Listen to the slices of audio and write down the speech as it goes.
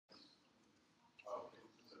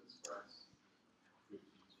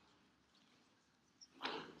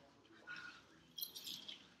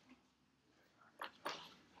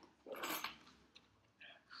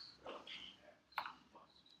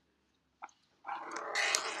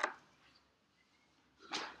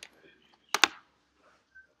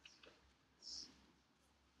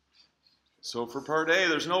So for part A,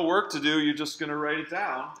 there's no work to do. You're just going to write it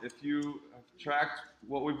down. If you have tracked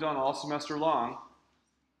what we've done all semester long,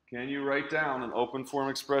 can you write down an open form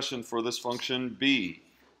expression for this function b?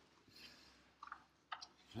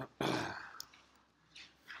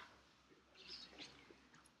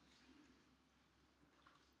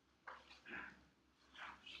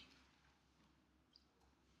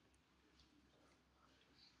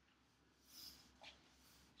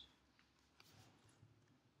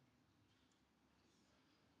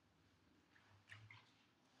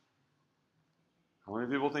 How many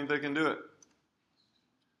people think they can do it?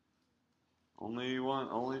 Only one,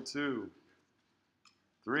 only two,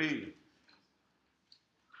 3,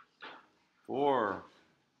 4.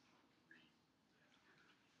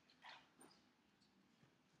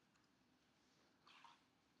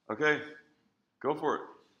 Okay, go for it.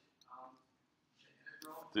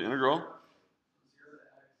 The integral.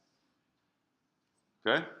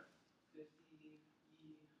 Okay.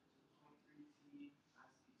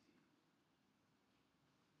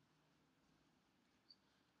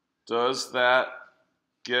 Does that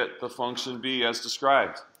get the function b as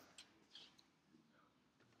described?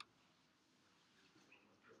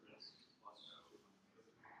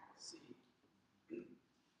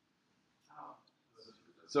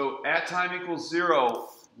 So at time equals 0,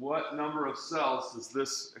 what number of cells does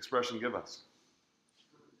this expression give us?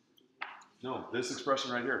 No, this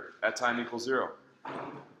expression right here, at time equals 0.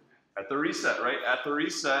 At the reset, right? At the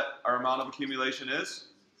reset, our amount of accumulation is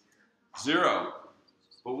 0.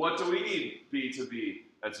 But what do we need b to be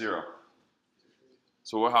at 0?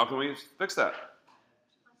 So how can we fix that?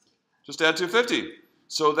 Just add 250.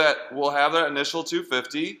 So that we'll have that initial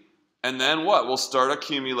 250, and then what? We'll start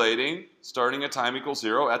accumulating, starting at time equals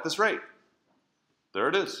 0 at this rate. There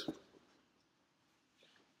it is.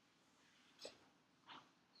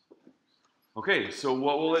 Okay, so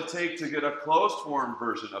what will it take to get a closed form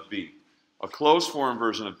version of b? A closed form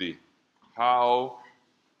version of b. How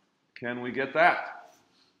can we get that?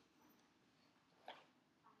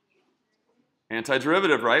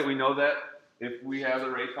 Antiderivative, right? We know that if we have the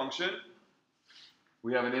rate function,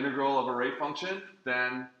 we have an integral of a rate function,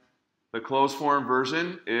 then the closed form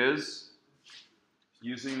version is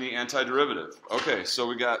using the antiderivative. Okay, so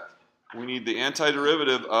we need the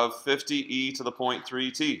antiderivative of 50e to the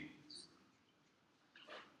 0.3t.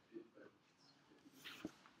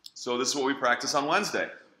 So this is what we practice on Wednesday.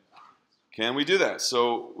 Can we do that?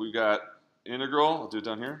 So we got integral, I'll do it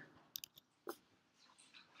down here.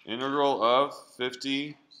 Integral of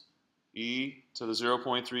 50e to the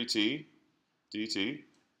 0.3t dt.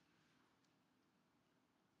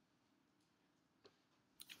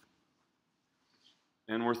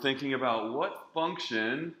 And we're thinking about what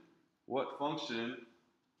function would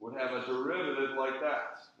have a derivative like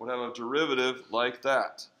that? Would have a derivative like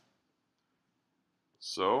that.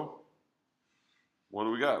 So, what do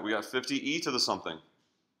we got? We got 50e to the something.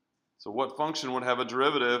 So what function would have a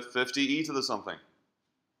derivative 50e to the something?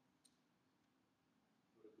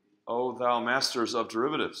 Oh, thou masters of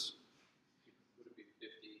derivatives. Would it be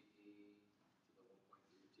 50e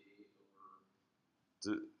to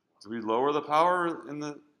the 1.3t over... Do we lower the power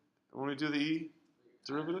when we do the e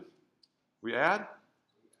derivative? We add?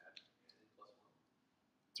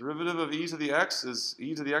 Derivative of e to the x is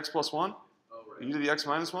e to the x plus 1? Oh, right. E to the x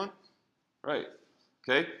minus 1? Right.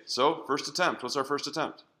 Okay, so first attempt. What's our first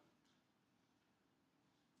attempt?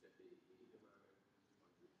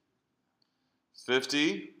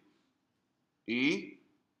 50 e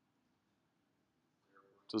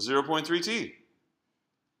to 0.3t.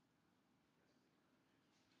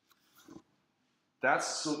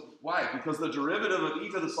 Why? Because the derivative of e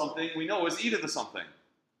to the something we know is e to the something.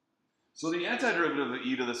 So the antiderivative of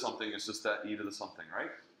e to the something is just that e to the something,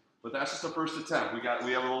 right? But that's just a first attempt. We have a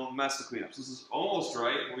little mess to clean up. So this is almost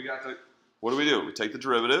right. What do? We take the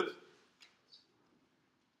derivative.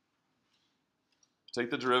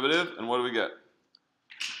 Take the derivative, and what do we get?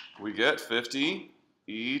 We get 50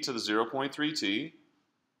 e to the 0.3t. Is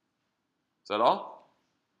that all?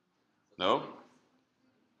 No?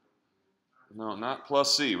 No, not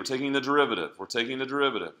plus c. We're taking the derivative. We're taking the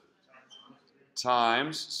derivative.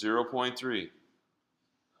 Times 0.3.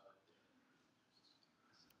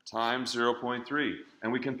 Times 0.3.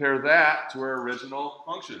 And we compare that to our original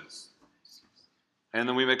functions. And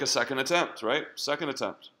then we make a second attempt, right? Second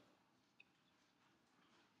attempt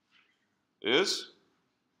is,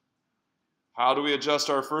 how do we adjust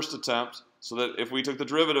our first attempt so that if we took the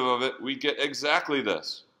derivative of it, we get exactly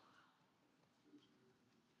this?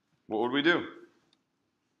 What would we do?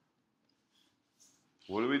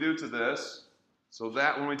 What do we do to this so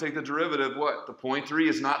that when we take the derivative, what? The 0.3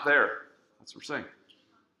 is not there. That's what we're saying.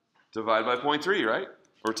 divide by 0.3, right?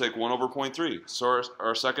 Or take 1 over 0.3. So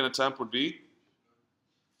our second attempt would be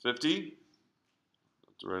 50.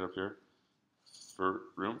 That's right up here for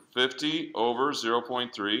room. 50 over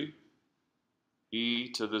 0.3 e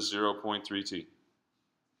to the 0.3t.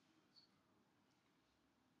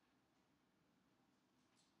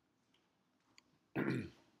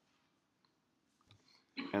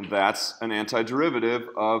 And that's an antiderivative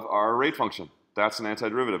of our rate function. That's an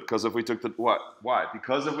antiderivative. Because if we took the, what? Why?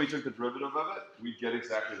 Because if we took the derivative of it, we'd get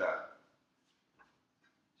exactly that.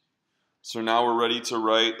 So now we're ready to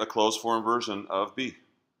write a closed form version of b.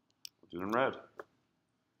 We'll do it in red.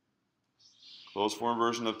 Closed form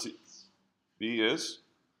version of b is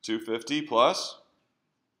 250 plus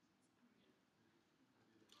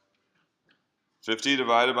 50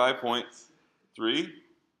 divided by 0.3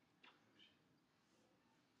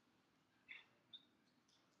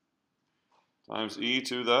 times e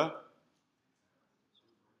to the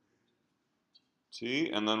t,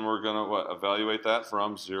 and then we're going to what? Evaluate that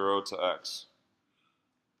from 0 to x.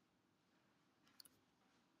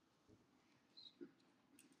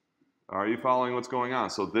 Are you following what's going on?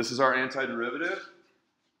 So this is our antiderivative.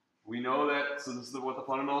 We know that, so this is what the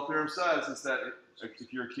fundamental theorem says, is that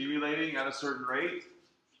if you're accumulating at a certain rate,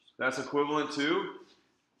 that's equivalent to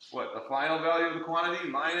what? The final value of the quantity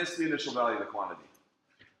minus the initial value of the quantity.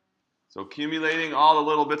 So accumulating all the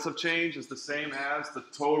little bits of change is the same as the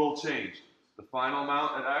total change. The final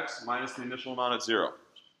amount at x minus the initial amount at 0.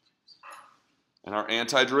 And our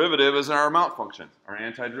antiderivative is our amount function. Our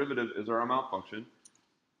antiderivative is our amount function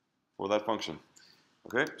for that function.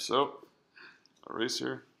 Okay, so erase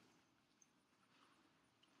here.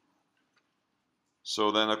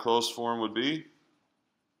 So then a closed form would be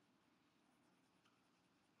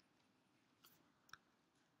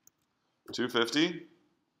 $250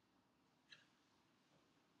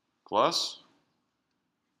 plus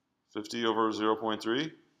 50 over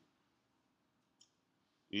 0.3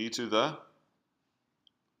 e to the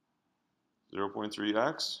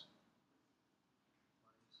 0.3x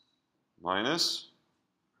minus,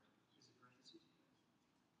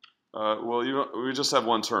 we just have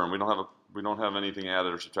one term. We don't have anything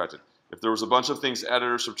added or subtracted. If there was a bunch of things added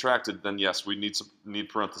or subtracted, then yes, we need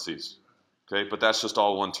parentheses. Okay, but that's just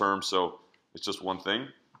all one term, so it's just one thing.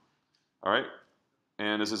 All right,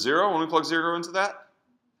 and is it 0 when we plug 0 into that?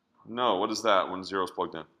 No, what is that when 0 is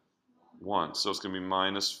plugged in? 1, so it's going to be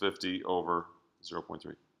minus 50 over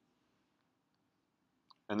 0.3.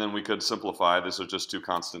 And then we could simplify. These are just two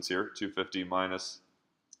constants here. 250 minus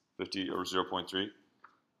 50 over 0.3.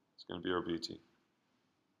 It's going to be our BT.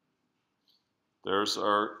 There's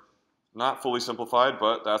our, not fully simplified,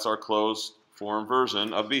 but that's our closed form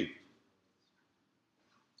version of B.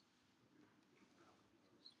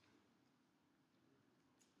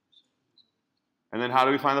 And then how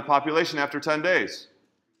do we find the population after 10 days?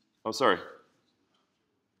 Oh, sorry.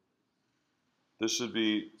 This should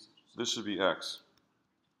be X.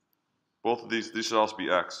 Both of these should also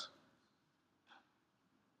be X.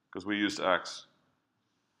 Because we used X.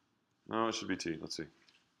 No, it should be T. Let's see.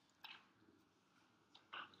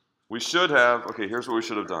 We should have, okay, here's what we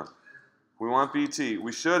should have done. We want BT.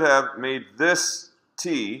 We should have made this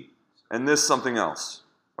T and this something else.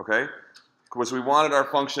 Okay? Because we wanted our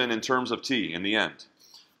function in terms of T in the end.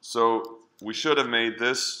 So we should have made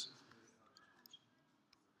this.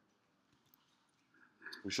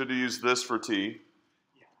 We should have used this for T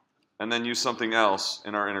and then use something else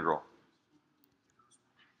in our integral.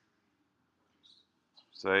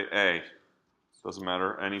 Say A. Doesn't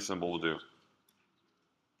matter. Any symbol will do.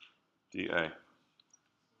 dA.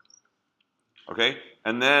 Okay?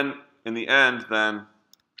 And then in the end, then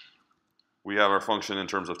we have our function in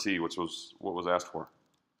terms of T, which was what was asked for.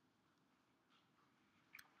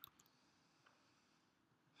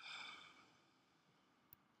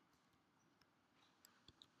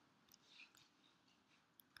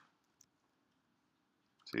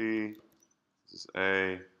 T, this is A.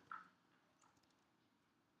 Here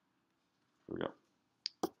we go.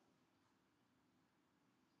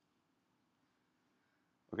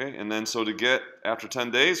 Okay, and then so to get after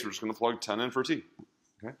 10 days, we're just going to plug 10 in for T.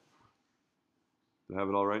 Okay? Do I have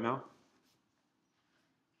it all right now?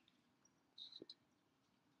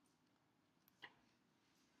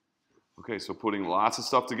 Okay, so putting lots of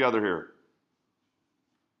stuff together here.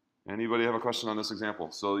 Anybody have a question on this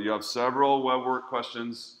example? So you have several web work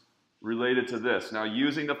questions related to this. Now,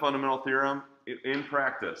 using the fundamental theorem in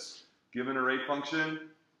practice, given a rate function,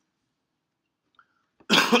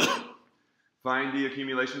 find the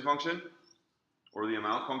accumulation function or the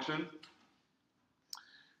amount function,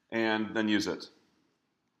 and then use it.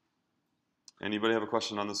 Anybody have a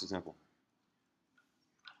question on this example?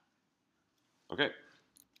 Okay.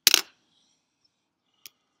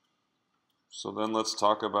 So then let's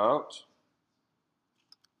talk about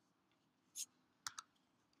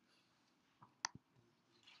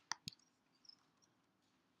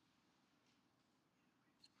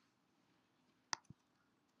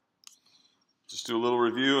just do a little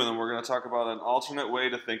review, and then we're going to talk about an alternate way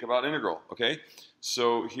to think about integral. Okay.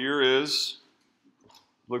 So here is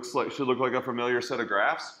should look like a familiar set of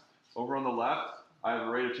graphs. Over on the left, I have a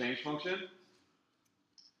rate of change function,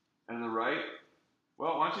 and on the right,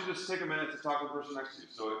 well, why don't you just take a minute to talk to the person next to you.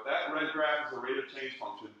 So if that red graph is a rate of change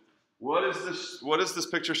function, what is this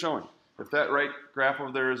picture showing? If that right graph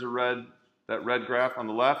over there is that red graph on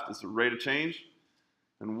the left is the rate of change,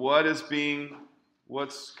 and what's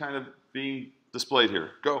kind of being displayed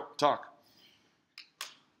here? Go, talk.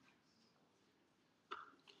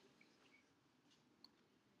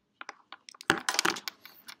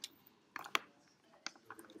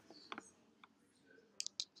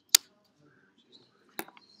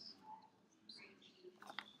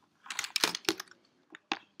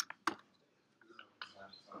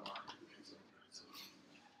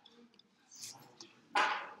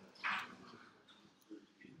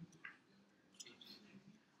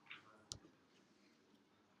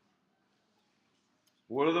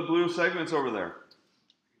 What are the blue segments over there?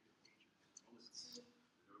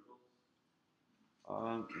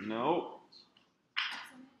 No.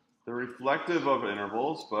 They're reflective of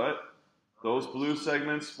intervals, but those blue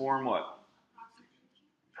segments form what?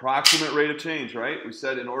 Approximate rate of change, right? We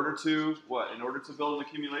said in order to build an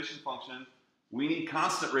accumulation function, we need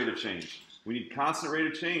constant rate of change. We need constant rate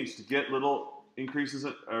of change to get little increases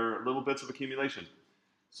or little bits of accumulation.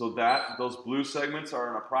 So those blue segments are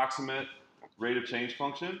an approximate rate of change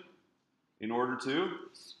function in order to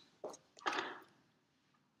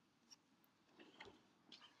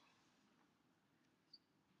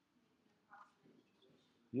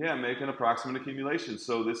make an approximate accumulation.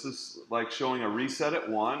 So this is like showing a reset at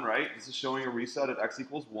 1, right? This is showing a reset at x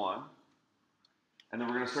equals 1. And then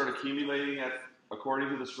we're going to start accumulating according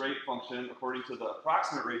to this rate function, according to the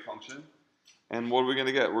approximate rate function. And what are we going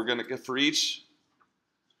to get? We're going to get for each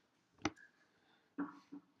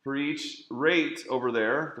rate over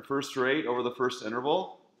there, the first rate over the first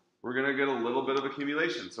interval, we're going to get a little bit of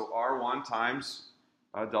accumulation. So R1 times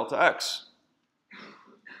delta x.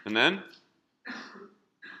 And then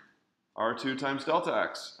R2 times delta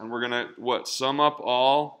x. And we're going to, sum up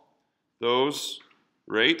all those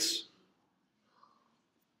rates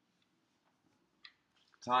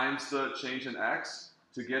times the change in x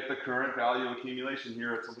to get the current value of accumulation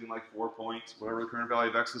here at something like whatever the current value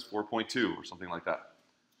of x is, 4.2 or something like that.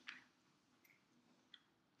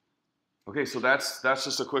 Okay, so that's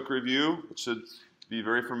just a quick review. It should be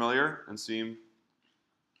very familiar and seem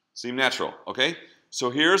natural, okay?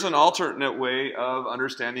 So here's an alternate way of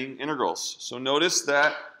understanding integrals. So notice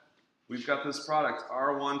that we've got this product,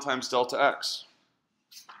 R1 times delta x.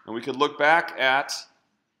 And we could look back at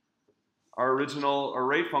our original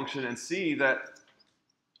rate function and see that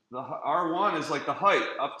the R1 is like the height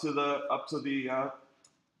up to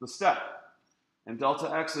the step. And delta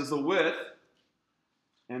x is the width.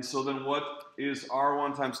 And so then what is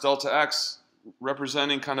R1 times delta x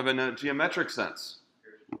representing kind of in a geometric sense?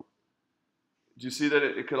 Do you see that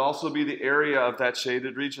it could also be the area of that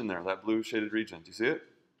shaded region there, that blue shaded region? Do you see it?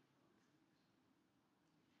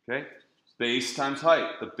 Okay. Base times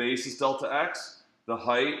height. The base is delta x. The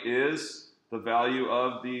height is the value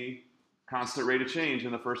of the constant rate of change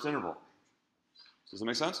in the first interval. Does that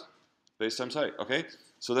make sense? Base times height. Okay.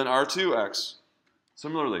 So then R2x,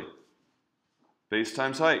 similarly, base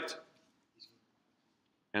times height.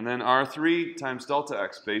 And then R3 times delta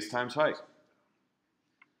x, base times height.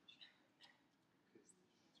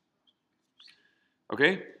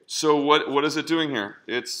 Okay, so what is it doing here?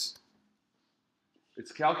 It's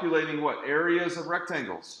calculating what? Areas of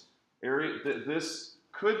rectangles. This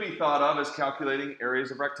could be thought of as calculating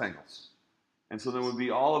areas of rectangles. And so there would be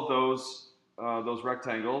all of those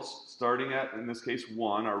rectangles starting at, in this case,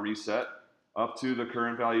 1, our reset, up to the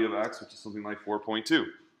current value of x, which is something like 4.2.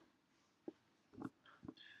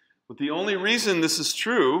 But the only reason this is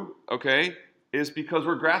true, okay, is because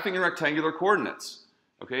we're graphing in rectangular coordinates,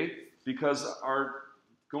 okay? Because our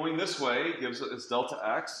going this way gives us delta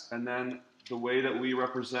x, and then the way that we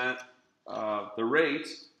represent the rate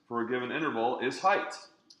for a given interval is height.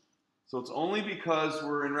 So it's only because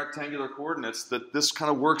we're in rectangular coordinates that this kind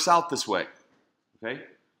of works out this way, okay?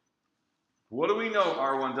 What do we know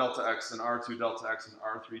R1 delta x and R2 delta x and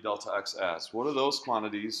R3 delta x as? What are those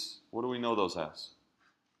quantities? What do we know those as?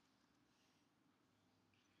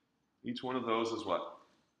 Each one of those is what?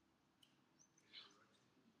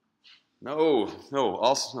 No,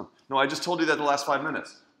 also, no, I just told you that the last 5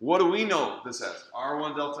 minutes. What do we know this as?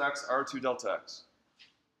 R1 delta x, R2 delta x.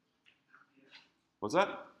 What's that?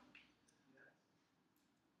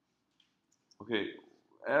 Okay,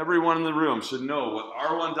 everyone in the room should know what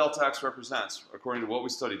R1 delta x represents, according to what we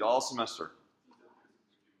studied all semester.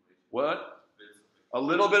 What? A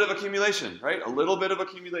little bit of accumulation, right? A little bit of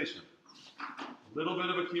accumulation. A little bit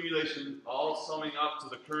of accumulation, all summing up to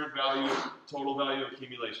the current value, total value of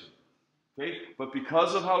accumulation. Okay? But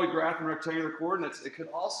because of how we graph in rectangular coordinates, it could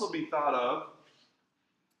also be thought of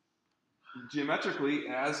geometrically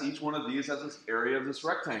as each one of these has this area of this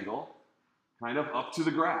rectangle kind of up to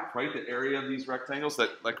the graph, right? The area of these rectangles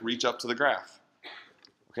that like reach up to the graph.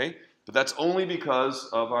 Okay? But that's only because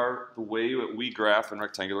of the way that we graph in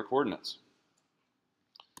rectangular coordinates.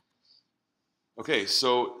 Okay,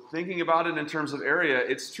 so thinking about it in terms of area,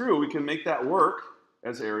 it's true we can make that work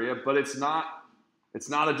as area, but it's not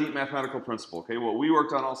a deep mathematical principle. Okay, what we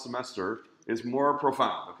worked on all semester is more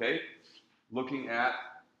profound. Okay, looking at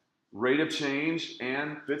rate of change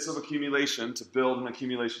and bits of accumulation to build an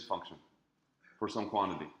accumulation function for some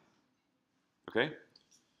quantity. Okay,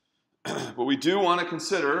 but we do want to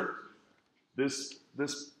consider this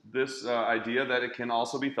idea that it can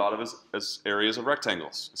also be thought of as areas of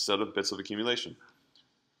rectangles instead of bits of accumulation.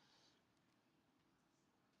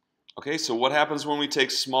 Okay, so what happens when we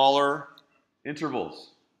take smaller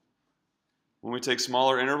intervals? When we take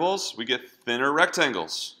smaller intervals, we get thinner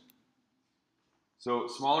rectangles. So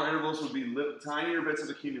smaller intervals would be tinier bits of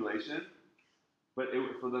accumulation, but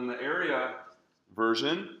for then the area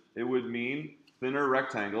version, it would mean thinner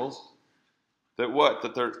rectangles.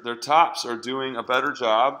 That their tops are doing a better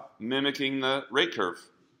job mimicking the rate curve.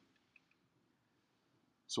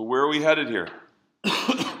 So where are we headed here?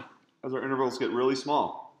 As our intervals get really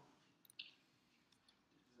small.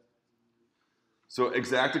 So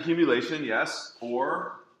exact accumulation, yes,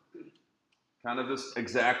 or kind of this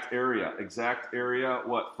exact area. Exact area,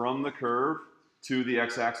 what? From the curve to the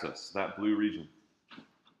x-axis, that blue region.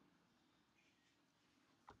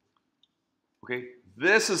 Okay,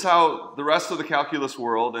 this is how the rest of the calculus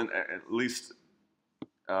world, and at least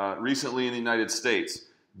recently in the United States,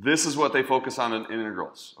 this is what they focus on in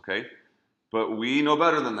integrals, okay? But we know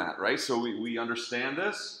better than that, right? So we understand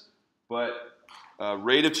this, but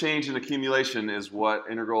rate of change and accumulation is what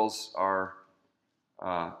integrals are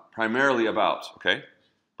primarily about, okay?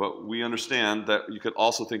 But we understand that you could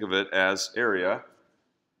also think of it as area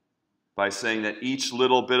by saying that each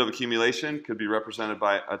little bit of accumulation could be represented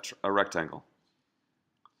by a rectangle.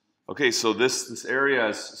 Okay, so this area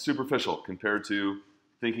is superficial compared to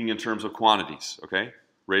thinking in terms of quantities, okay?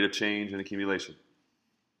 Rate of change and accumulation.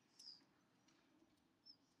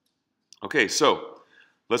 Okay, so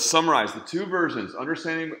let's summarize the two versions,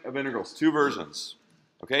 understanding of integrals, two versions,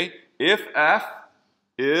 okay? If f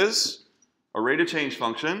is a rate of change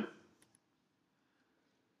function,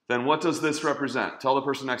 then what does this represent? Tell the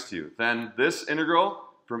person next to you. Then this integral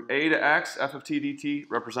from a to x, f of t dt,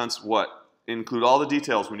 represents what? Include all the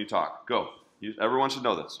details when you talk. Go. Everyone should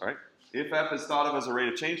know this, all right? If f is thought of as a rate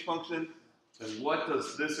of change function, then what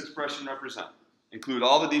does this expression represent? Include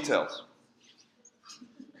all the details.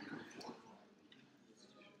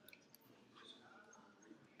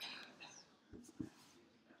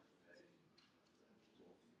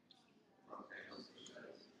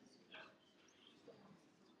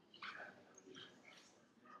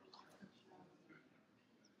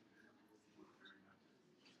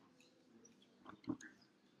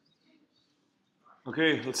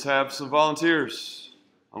 Okay, let's have some volunteers.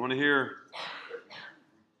 I want to hear.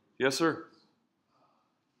 Yes, sir?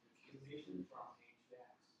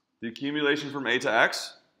 The accumulation from a to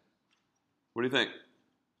x? What do you think?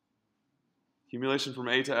 Accumulation from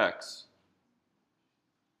a to x.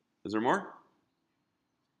 Is there more?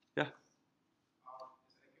 Yeah.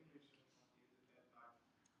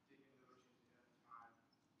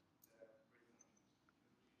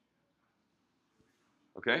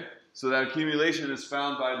 Okay, so that accumulation is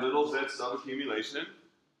found by little bits of accumulation.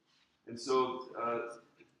 And so,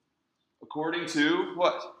 according to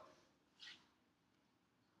what?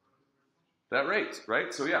 That rate,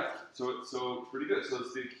 right? So yeah, so pretty good. So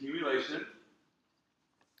it's the accumulation.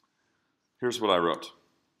 Here's what I wrote.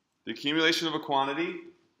 The accumulation of a quantity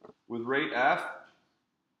with rate f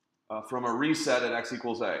from a reset at x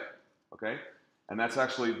equals a, okay? And that's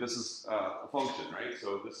actually, this is a function, right?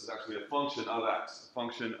 So this is actually a function of x, a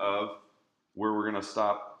function of where we're going to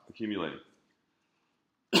stop accumulating.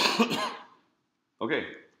 Okay,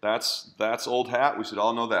 that's old hat. We should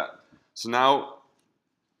all know that. So now,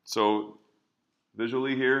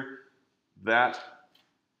 visually here, that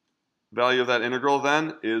value of that integral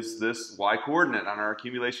then is this y-coordinate on our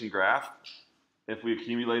accumulation graph if we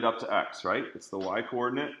accumulate up to x, right? It's the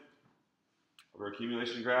y-coordinate of our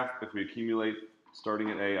accumulation graph if we accumulate starting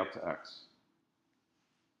at a up to x,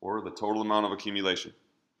 or the total amount of accumulation.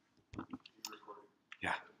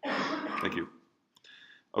 Yeah, thank you.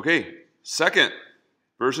 Okay, second,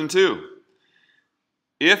 version 2.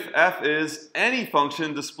 If f is any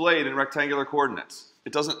function displayed in rectangular coordinates,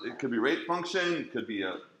 it could be rate function, it could be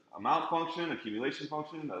a amount function, accumulation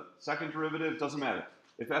function, a second derivative, doesn't matter.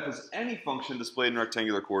 If f is any function displayed in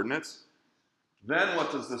rectangular coordinates, then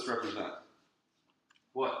what does this represent?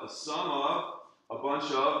 What? The sum of a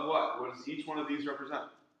bunch of what? What does each one of these represent?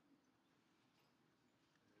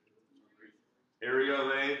 Area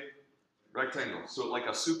of a rectangle. So like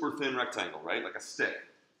a super thin rectangle, right? Like a stick.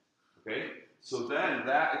 Okay? So then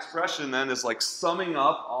that expression then is like summing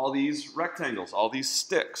up all these rectangles, all these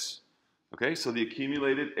sticks. Okay? So the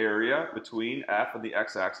accumulated area between f and the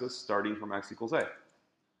x-axis starting from x equals a.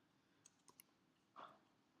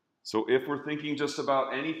 So if we're thinking just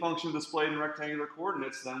about any function displayed in rectangular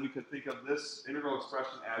coordinates, then we could think of this integral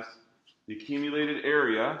expression as the accumulated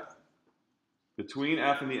area between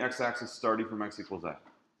f and the x-axis starting from x equals a.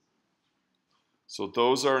 So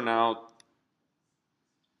those are now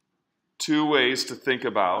two ways to think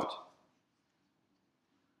about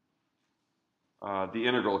the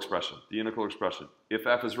integral expression. If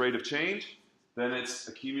f is rate of change, then it's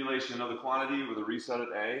accumulation of the quantity with a reset at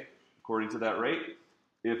a according to that rate.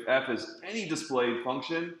 If f is any displayed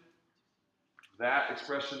function, that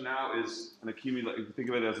expression now is an accumulation. Think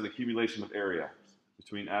of it as an accumulation of area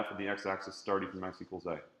between f and the x-axis starting from x equals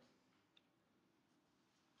a.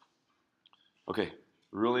 Okay,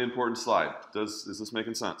 really important slide. Is this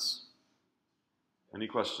making sense? Any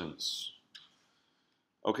questions?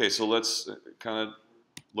 Okay, so let's kind of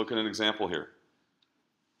look at an example here.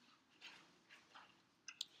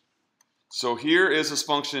 So here is this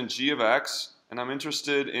function g of x, and I'm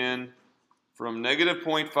interested in from negative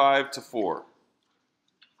 0.5 to 4.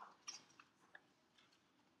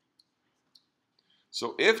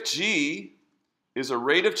 So if g is a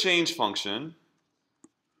rate of change function,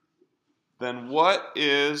 then what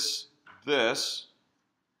is this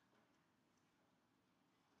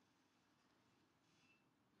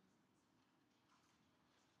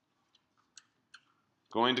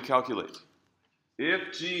going to calculate?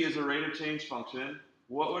 If g is a rate of change function,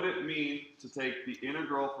 what would it mean to take the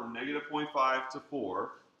integral from negative 0.5 to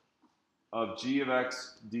 4 of g of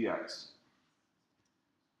x dx?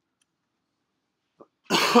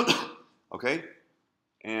 Okay?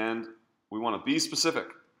 And we want to be specific.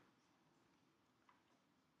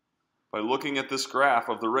 By looking at this graph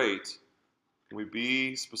of the rate, can we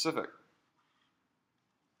be specific?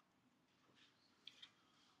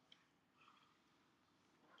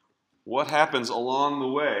 What happens along the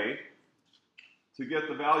way to get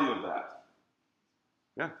the value of that?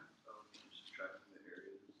 Yeah?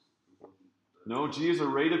 No, g is a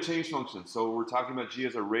rate of change function. So we're talking about g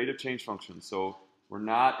as a rate of change function. So we're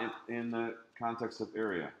not in the context of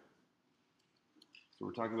area. So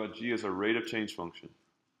we're talking about g as a rate of change function.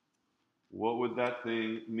 What would that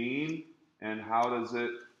thing mean, and how does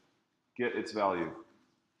it get its value?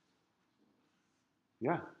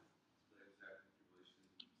 Yeah.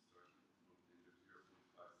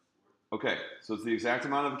 Okay, so it's the exact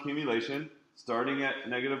amount of accumulation starting at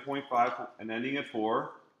negative 0.5 and ending at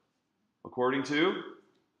 4, according to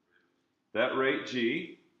that rate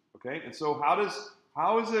g. Okay, and so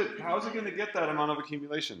how is it going to get that amount of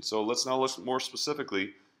accumulation? So let's now look more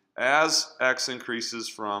specifically. As x increases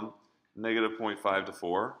from negative 0.5 to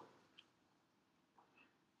 4,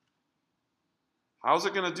 how's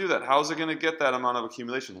it going to do that? How's it going to get that amount of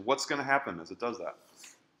accumulation? What's going to happen as it does that?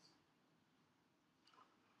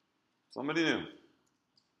 Somebody new.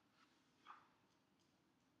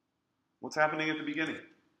 What's happening at the beginning?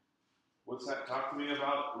 Talk to me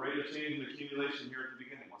about rate of change and accumulation here at the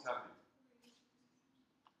beginning. What's happening?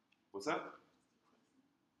 What's that?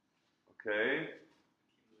 Okay.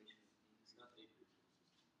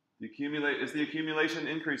 Is the accumulation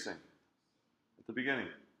increasing at the beginning?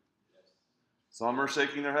 Some are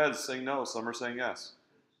shaking their heads saying no, some are saying yes.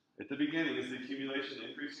 At the beginning, is the accumulation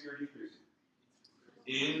increasing or decreasing?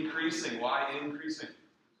 Increasing. Why increasing?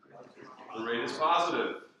 The rate is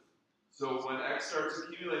positive. So when x starts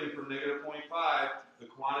accumulating from negative 0.5, the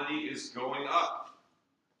quantity is going up.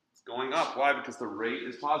 It's going up. Why? Because the rate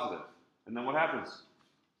is positive. And then what happens?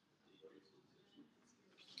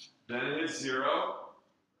 Then it hits 0.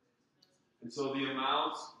 And so the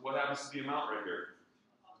amount, what happens to the amount right here?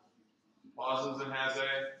 Pauses and has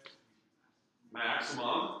a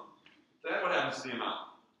maximum. Then what happens to the amount?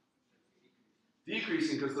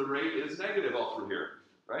 decreasing because the rate is negative all through here,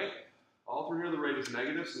 right? All through here the rate is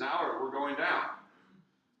negative, so now we're going down.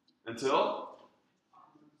 Until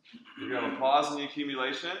we have a pause in the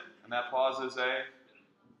accumulation, and that pause is a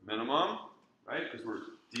minimum, right? Because we're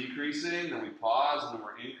decreasing, then we pause, and then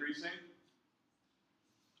we're increasing.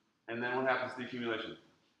 And then what happens to the accumulation?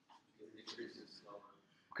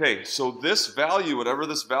 Okay, so this value, whatever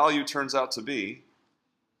this value turns out to be,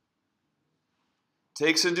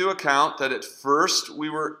 takes into account that at first we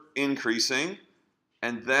were increasing,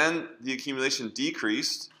 and then the accumulation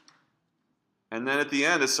decreased, and then at the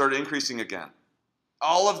end it started increasing again.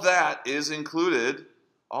 All of that is included,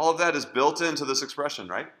 all of that is built into this expression,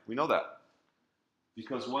 right? We know that.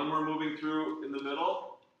 Because when we're moving through in the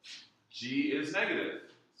middle, G is negative.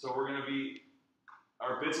 So we're going to be,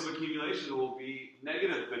 our bits of accumulation will be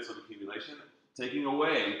negative bits of accumulation, taking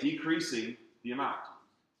away, decreasing the amount.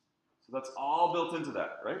 So that's all built into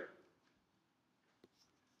that, right?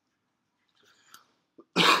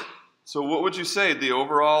 So what would you say the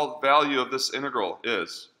overall value of this integral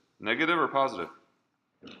is? Negative or positive?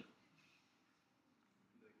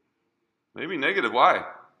 Maybe negative. Why?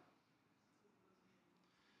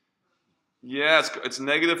 Yeah, it's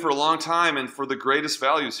negative for a long time and for the greatest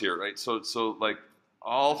values here, right? So like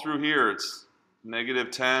all through here it's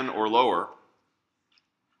negative 10 or lower.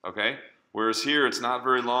 Okay? Whereas here it's not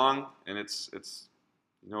very long and it's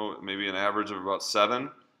you know, maybe an average of about 7.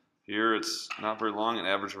 Here it's not very long, an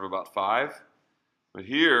average of about 5. But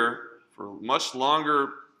here, for a much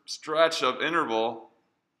longer stretch of interval,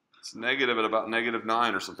 it's negative at about negative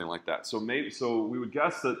 9 or something like that. So we would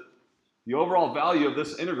guess that the overall value of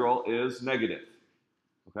this integral is negative.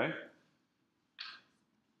 Okay?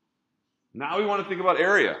 Now we want to think about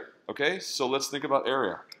area. Okay? So let's think about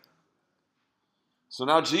area. So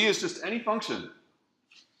now G is just any function.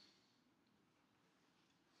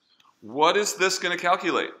 What is this going to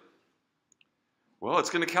calculate? Well,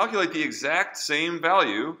 it's going to calculate the exact same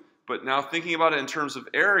value, but now thinking about it in terms of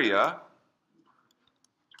area,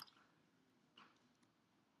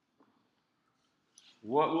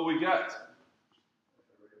 what will we get?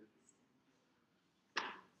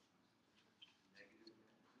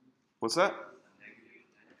 What's that?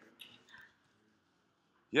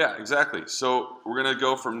 Yeah, exactly. So we're going to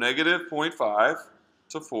go from negative 0.5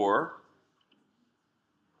 to 4.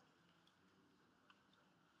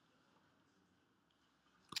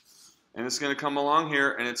 And it's going to come along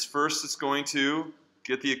here, and it's going to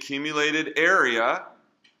get the accumulated area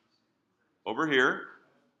over here.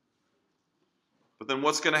 But then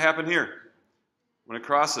what's going to happen here when it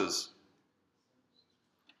crosses?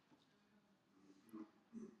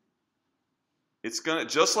 It's going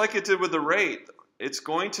to, just like it did with the rate, it's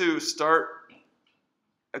going to start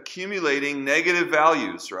accumulating negative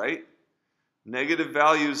values, right? Negative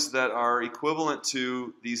values that are equivalent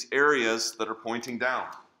to these areas that are pointing down.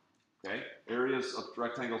 Okay? Areas of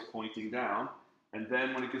rectangles pointing down. And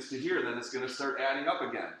then when it gets to here, then it's going to start adding up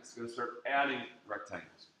again. It's going to start adding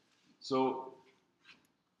rectangles. So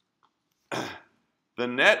the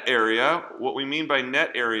net area, what we mean by net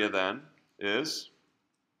area then is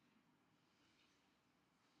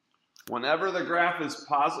whenever the graph is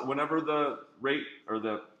positive, whenever the rate or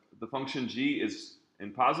the function G is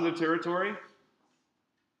in positive territory,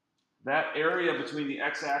 that area between the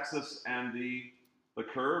x-axis and the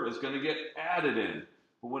curve is going to get added in.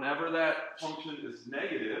 But whenever that function is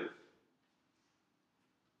negative,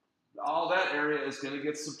 all that area is going to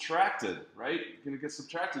get subtracted, right? It's going to get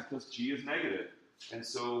subtracted because G is negative. And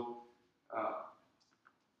so,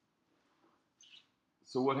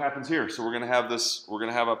 so what happens here? So we're going to have this, we're going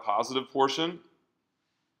to have a positive portion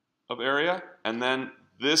of area, and then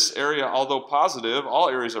this area, although positive, all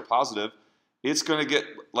areas are positive, it's going to get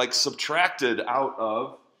like subtracted out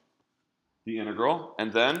of the integral,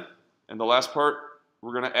 and then, in the last part,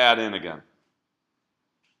 we're going to add in again.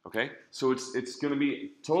 Okay? So it's going to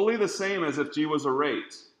be totally the same as if G was a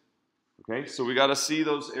rate. Okay? So we got to see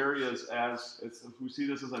those areas as, we see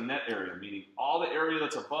this as a net area, meaning all the area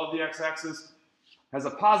that's above the x-axis has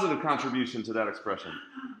a positive contribution to that expression.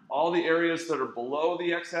 All the areas that are below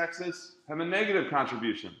the x-axis have a negative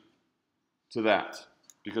contribution to that,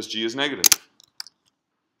 because G is negative.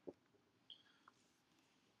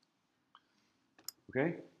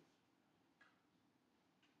 Okay?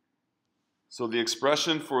 So the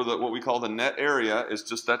expression for what we call the net area is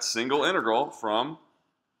just that single integral from,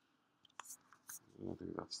 I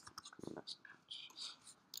think let's go to the next page.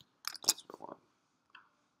 That's what I want.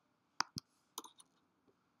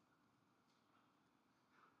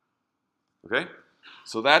 Okay?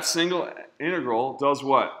 So that single integral does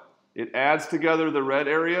what? It adds together the red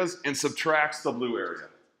areas and subtracts the blue area.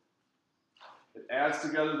 adds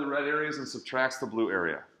together the red areas and subtracts the blue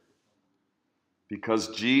area.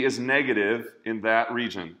 Because G is negative in that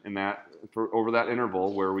region, over that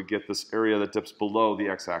interval where we get this area that dips below the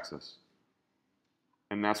x-axis.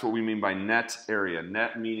 And that's what we mean by net area.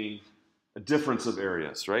 Net meaning a difference of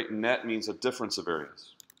areas, right? Net means a difference of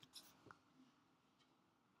areas.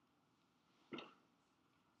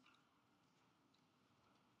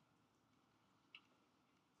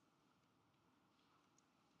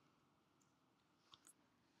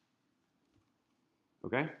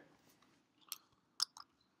 Okay?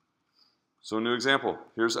 So a new example.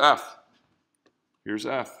 Here's F. Here's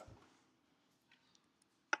F.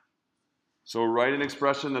 So write an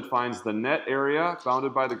expression that finds the net area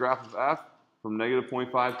bounded by the graph of F from negative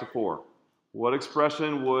 0.5 to 4. What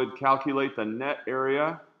expression would calculate the net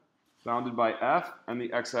area bounded by F and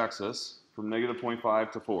the x-axis from negative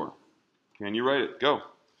 0.5 to 4? Can you write it? Go.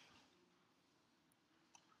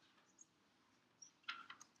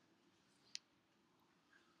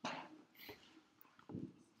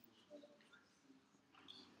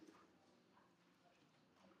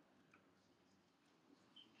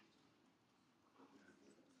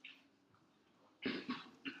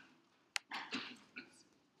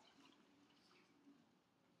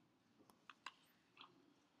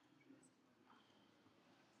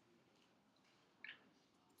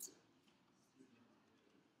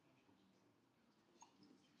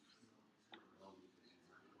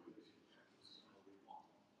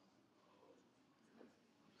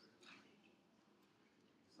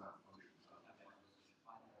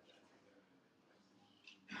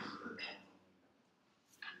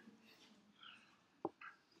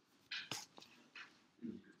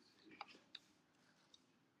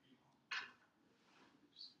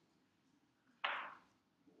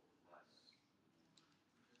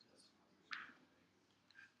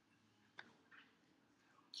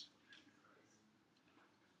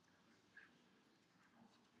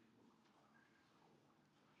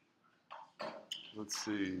 Let's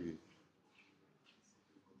see.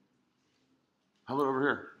 How about over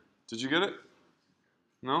here? Did you get it?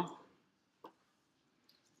 No?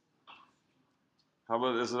 How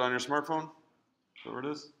about, is it on your smartphone? Whatever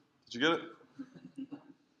it is? Did you get it?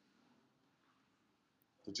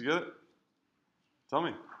 Did you get it? Tell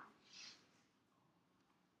me.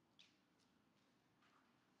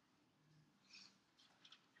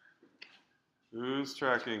 Who's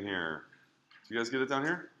tracking here? Did you guys get it down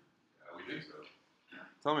here? We think so.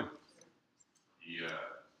 Tell me.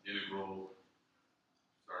 The integral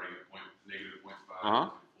starting at negative 0.5 Uh-huh.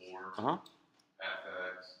 to 4 Uh-huh.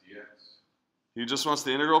 fx dx. He just wants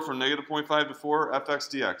the integral from negative 0.5 to 4 fx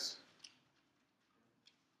dx.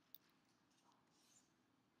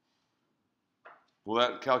 Will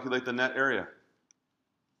that calculate the net area?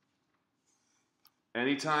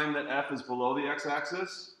 Anytime that f is below the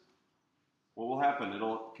x-axis, what will happen?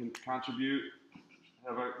 It'll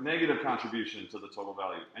have a negative contribution to the total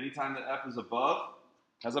value. Anytime that f is above,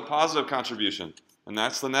 has a positive contribution. And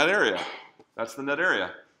that's the net area. That's the net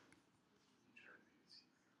area.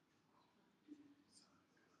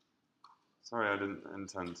 Sorry, I didn't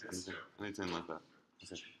intend anything like that.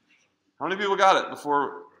 Okay. How many people got it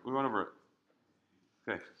before we went over it?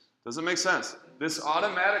 Okay. Does it make sense? This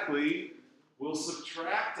automatically will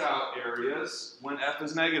subtract out areas when f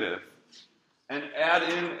is negative and add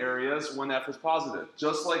in areas when f is positive,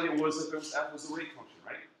 just like it was if f was a rate function,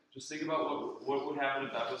 right? Just think about what would happen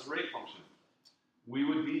if f was a rate function. We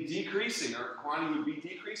would be decreasing, our quantity would be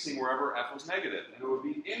decreasing wherever f was negative, and it would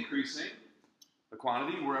be increasing the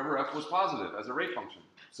quantity wherever f was positive as a rate function.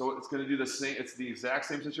 So it's going to do the same, it's the exact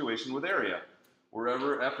same situation with area.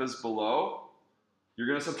 Wherever f is below, you're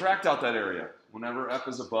going to subtract out that area. Whenever f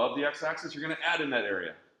is above the x-axis, you're going to add in that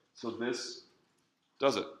area. So this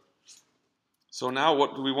does it. So now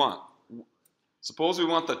what do we want? Suppose we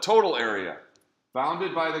want the total area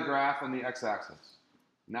bounded by the graph and the x-axis.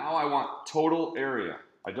 Now I want total area.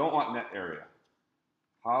 I don't want net area.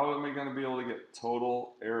 How am I going to be able to get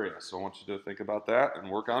total area? So I want you to think about that and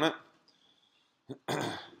work on it.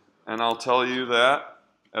 And I'll tell you that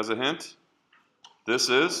as a hint. This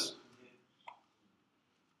is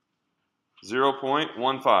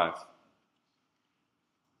 0.15.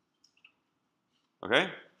 Okay?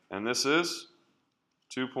 And this is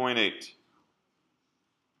 2.8.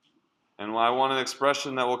 And I want an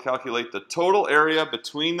expression that will calculate the total area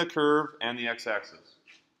between the curve and the x-axis,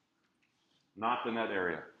 not the net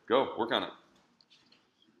area. Go, work on it.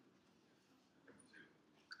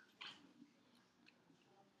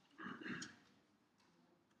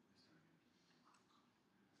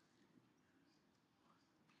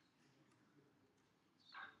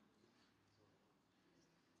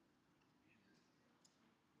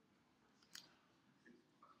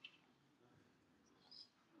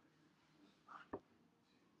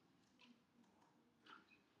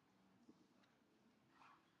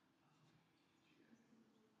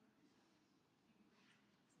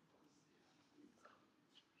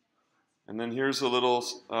 And then here's a little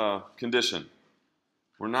condition.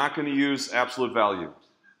 We're not going to use absolute value.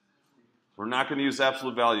 We're not going to use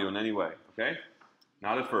absolute value in any way, okay?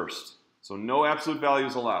 Not at first. So no absolute value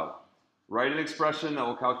is allowed. Write an expression that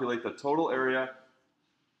will calculate the total area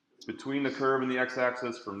between the curve and the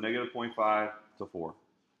x-axis from negative 0.5 to 4.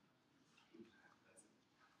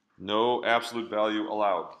 No absolute value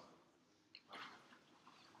allowed.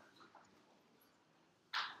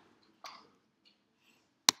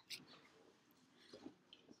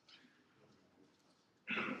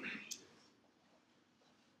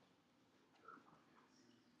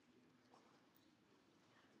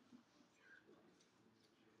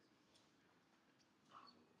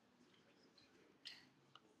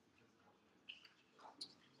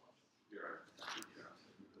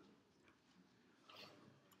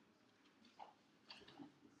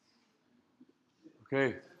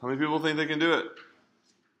 Okay, how many people think they can do it?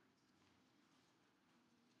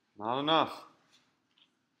 Not enough.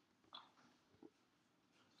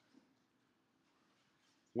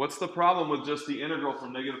 What's the problem with just the integral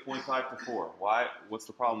from negative 0.5 to 4? Why? What's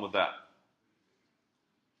the problem with that?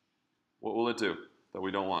 What will it do that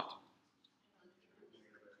we don't want?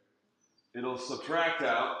 It'll subtract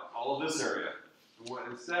out all of this area.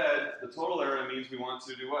 Instead, the total area means we want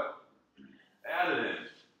to do what? Add it in.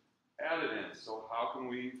 Add it in. So how can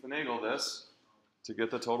we finagle this to get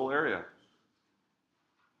the total area?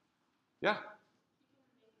 Yeah?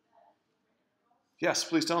 Yes,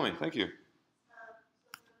 please tell me. Thank you.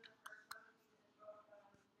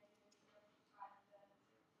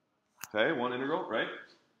 Okay, one integral, right?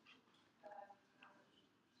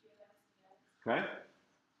 Okay.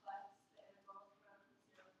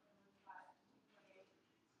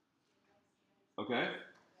 Okay.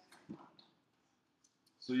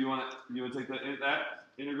 So you want to take that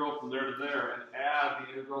integral from there to there and add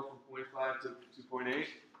the integral from 0.5 to 2.8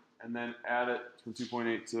 and then add it from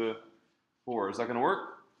 2.8 to 4. Is that going to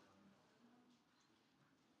work?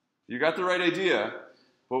 You got the right idea,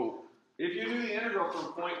 but if you do the integral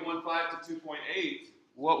from 0.15 to 2.8,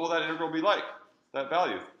 what will that integral be like? That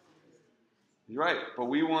value. You're right, but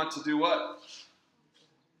we want to do what?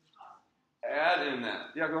 Add in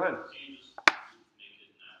that. Yeah, go ahead.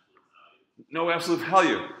 No absolute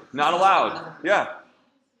value. Not allowed. Yeah.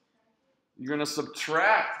 You're going to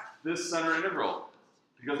subtract this center integral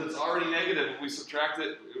because it's already negative. If we subtract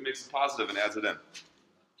it, it makes it positive and adds it in.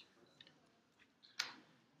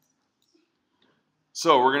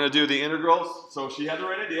 So we're going to do the integrals. So she had the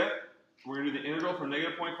right idea. We're going to do the integral from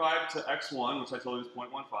negative 0.5 to x1, which I told you is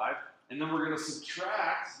 0.15. And then we're going to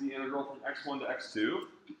subtract the integral from x1 to x2.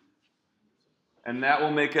 And that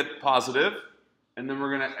will make it positive. And then we're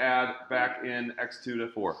going to add back in x2 to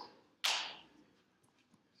 4.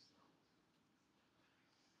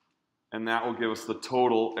 And that will give us the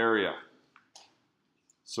total area.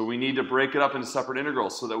 So we need to break it up into separate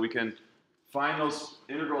integrals so that we can find those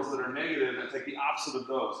integrals that are negative and take the opposite of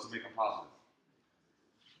those to make them positive.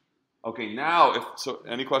 Okay, now,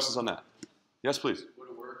 any questions on that? Yes, please. Would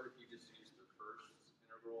it work if you just used the first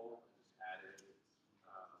integral and just added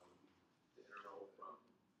the integral from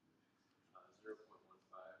 0.15 to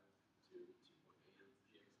 2.8 gx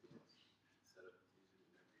instead of using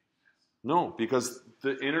the memory? No, because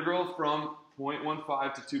the integral from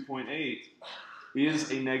 0.15 to 2.8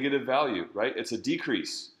 is a negative value, right? It's a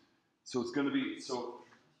decrease. So it's going to be,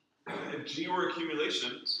 if g were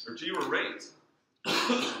accumulation, or g were rate,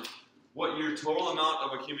 what your total amount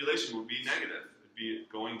of accumulation would be negative. It'd be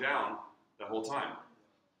going down the whole time.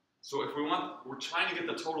 So if we're trying to get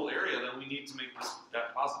the total area, then we need to make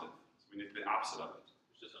that positive. So we need the opposite of it.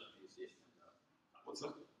 It's just on GC. What's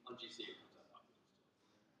that? On GC, it comes out positive.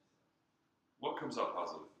 What comes out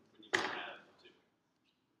positive? When you add it to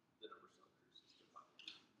the number of cylinders, it's still positive.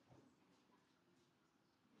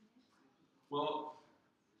 Well,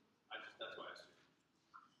 That's why I assume.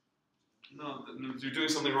 no, you're doing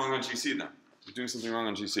something wrong on GC then. You're doing something wrong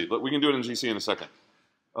on GC. But we can do it in GC in a second.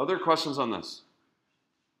 Other questions on this?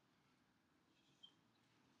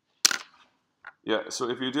 Yeah, so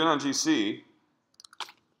if you do it on GC,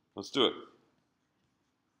 let's do it.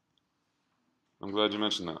 I'm glad you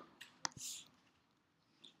mentioned that.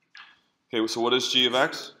 Okay, so what is g of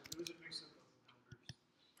x?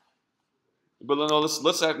 But no,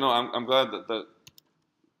 let's act. No, I'm glad that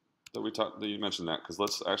you mentioned that, because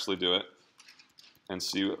let's actually do it and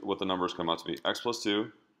see what the numbers come out to be. X plus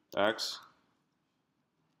 2, x.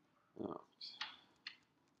 Oh.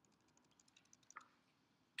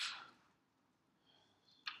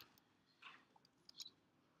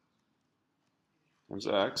 Times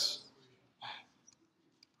x.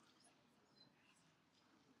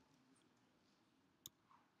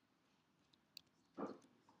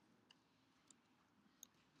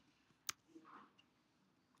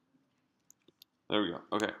 There we go.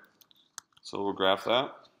 Okay. So we'll graph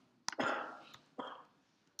that.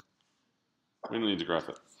 We don't need to graph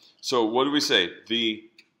it. So what do we say? The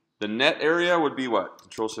net area would be what?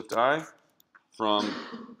 Control-Shift-I from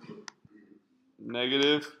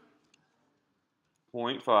negative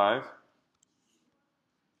 0.5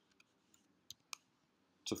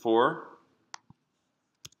 to 4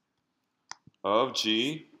 of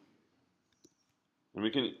G. And we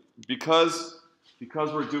can, because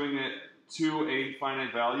we're doing it to a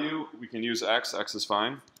finite value, we can use X. X is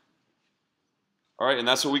fine. All right, and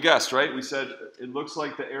that's what we guessed, right? We said it looks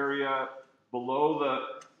like the area below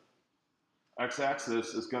the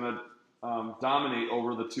x-axis is going to dominate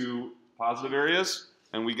over the two positive areas.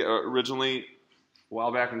 And we originally, a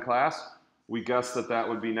while back in class, we guessed that that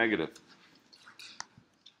would be negative.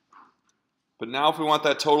 But now if we want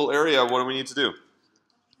that total area, what do we need to do?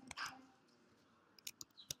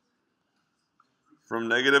 From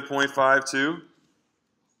negative 0.5 to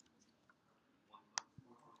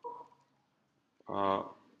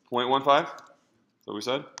 0.15, that's what we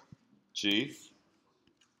said, G.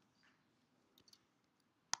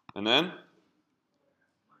 And then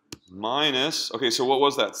minus, okay, so what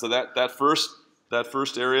was that? So that first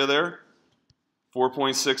area there,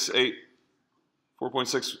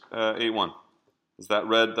 4.681 is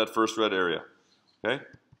that first red area, okay?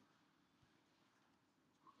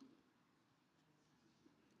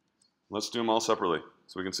 Let's do them all separately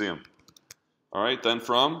so we can see them. All right, then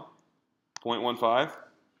from 0.15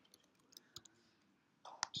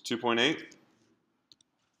 to 2.8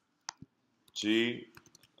 G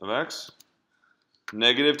of x,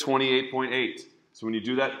 negative 28.8. So when you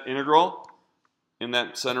do that integral in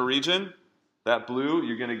that center region, that blue,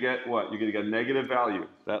 you're going to get what? You're going to get a negative value.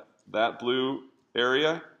 That blue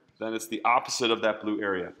area, then it's the opposite of that blue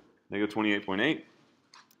area, negative 28.8.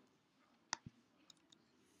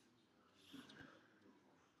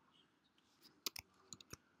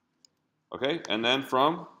 Okay, and then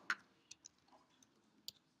from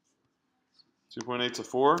 2.8 to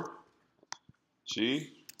 4,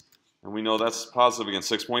 G, and we know that's positive again,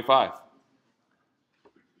 6.5.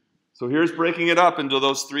 So here's breaking it up into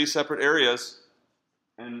those three separate areas.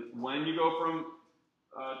 And when you go from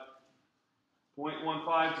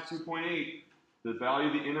 0.15 to 2.8, the value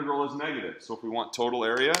of the integral is negative. So if we want total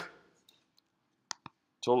area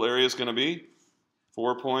is going to be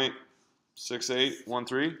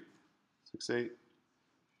 4.6813.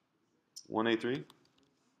 68183.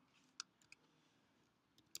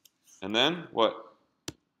 And then what?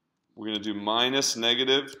 We're going to do minus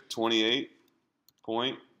negative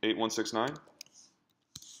 28.8169,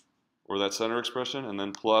 or that center expression, and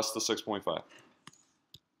then plus the 6.5.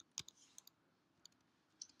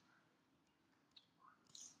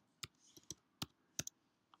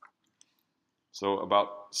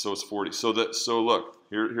 So it's 40. So look,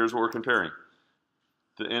 here's what we're comparing.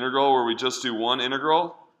 The integral where we just do one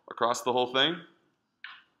integral across the whole thing,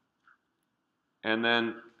 and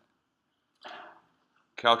then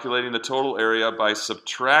calculating the total area by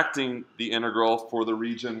subtracting the integral for the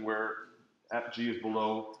region where G is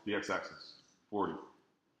below the x-axis, 40.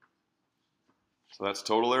 So that's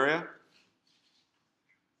total area.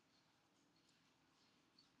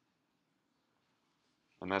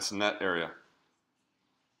 And that's net area.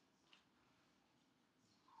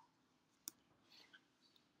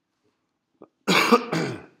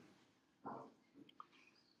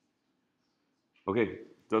 Okay,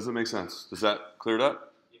 does it make sense? Does that clear it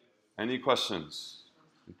up? Yeah. Any questions?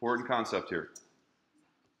 Important concept here.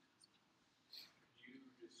 Could you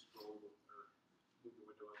just scroll or move the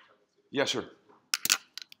window up so I can see? Yeah, sure.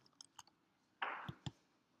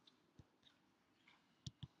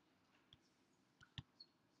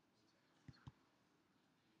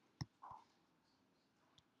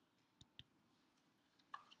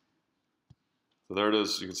 So there it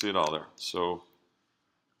is. You can see it all there. So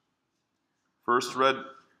first red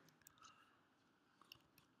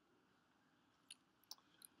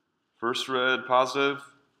positive,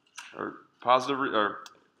 or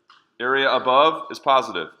area above is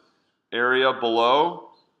positive. Area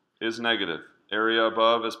below is negative. Area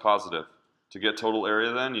above is positive. To get total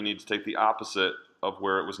area then, you need to take the opposite of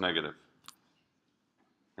where it was negative.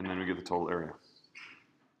 And then we get the total area.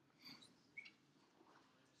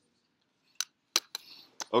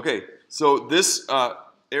 Okay, so this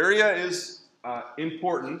area is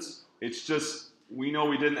important. It's just, we know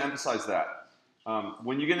we didn't emphasize that.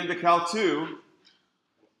 When you get into Calc 2,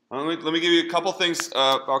 let me give you a couple things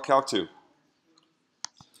about Calc 2.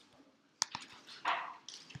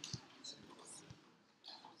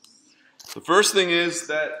 The first thing is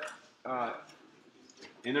that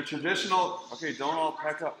in a traditional, okay, don't all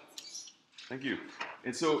pack up. Thank you.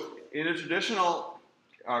 And so in a traditional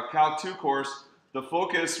Calc 2 course, the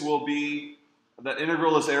focus will be that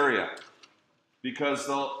integral is area, because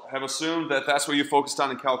they'll have assumed that that's what you focused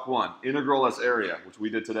on in Calc 1, integral as area, which we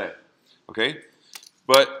did today. Okay?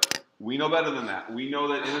 But we know better than that. We know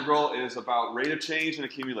that integral is about rate of change and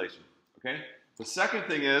accumulation. Okay? The second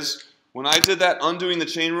thing is, when I did that undoing the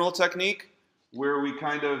chain rule technique, where we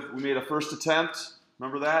made a first attempt,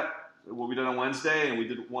 remember that? What we did on Wednesday, and we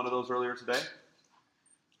did one of those earlier today.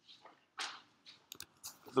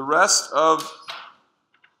 The rest of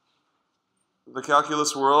the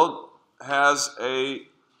calculus world has a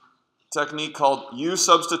technique called U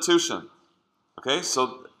substitution. Okay,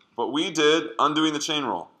 so, but we did undoing the chain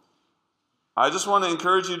rule. I just want to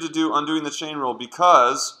encourage you to do undoing the chain rule,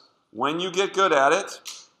 because when you get good at it,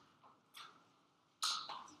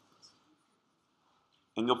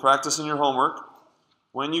 and you'll practice in your homework,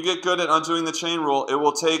 when you get good at undoing the chain rule, it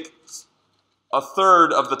will take a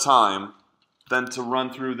third of the time than to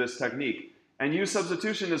run through this technique. And U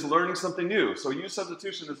substitution is learning something new. So U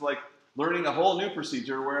substitution is like learning a whole new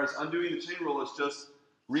procedure, whereas undoing the chain rule is just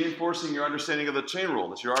reinforcing your understanding of the chain rule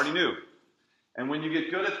that you already knew. And when you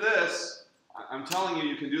get good at this, I'm telling you,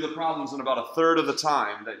 you can do the problems in about a third of the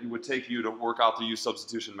time that it would take you to work out the U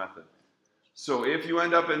substitution method. So if you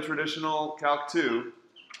end up in traditional Calc 2,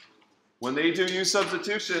 when they do U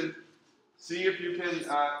substitution, see if you can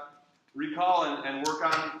recall and work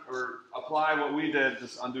on or apply what we did,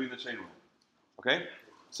 just undoing the chain rule. Okay?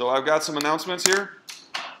 So I've got some announcements here.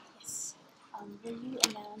 Yes. Will you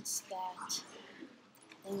announce that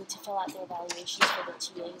they need to fill out their evaluations for the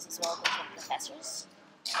TAs as well as the professors?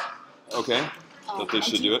 Okay. That they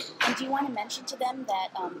should do it. And do you want to mention to them that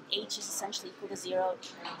h is essentially equal to 0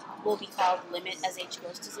 will be called limit as h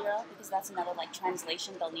goes to 0? Because that's another like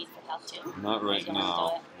translation they'll need for Calc 2. Not right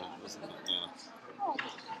now. Yeah. Oh.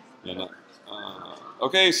 Yeah, no.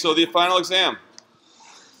 Okay, so the final exam.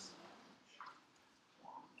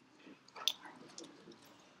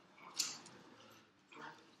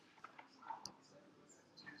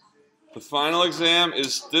 The final exam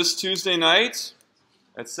is this Tuesday night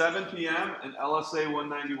at 7 p.m. in LSA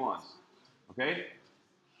 191. Okay?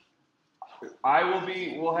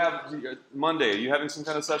 We'll have Monday. Are you having some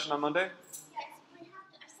kind of session on Monday? Yes, we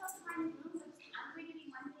have to, I saw the final rules. I'm going to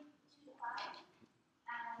be Monday 2 to 5,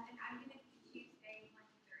 and I'm going to be Tuesday 1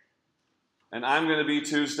 to 3. And I'm going to be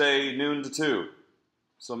Tuesday noon to 2.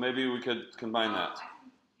 So maybe we could combine that. I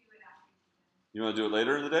can do it after. You want to do it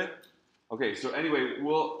later in the day? Okay, so anyway,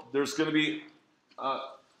 there's going to be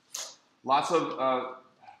lots of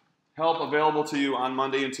help available to you on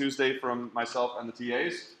Monday and Tuesday from myself and the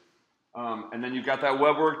TAs. And then you've got that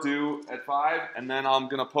web work due at 5, and then I'm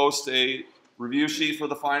going to post a review sheet for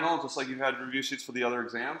the final, just like you've had review sheets for the other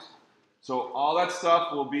exams. So all that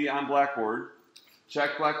stuff will be on Blackboard.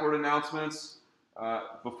 Check Blackboard announcements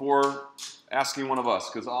before asking one of us,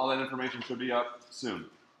 because all that information should be up soon.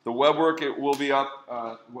 The web work, it will be up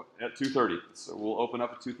at 2:30. So we'll open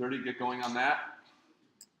up at 2:30, get going on that.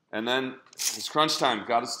 And then it's crunch time.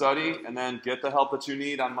 Got to study, and then get the help that you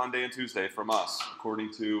need on Monday and Tuesday from us,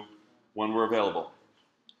 according to when we're available.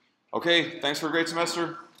 Okay, thanks for a great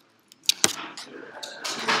semester.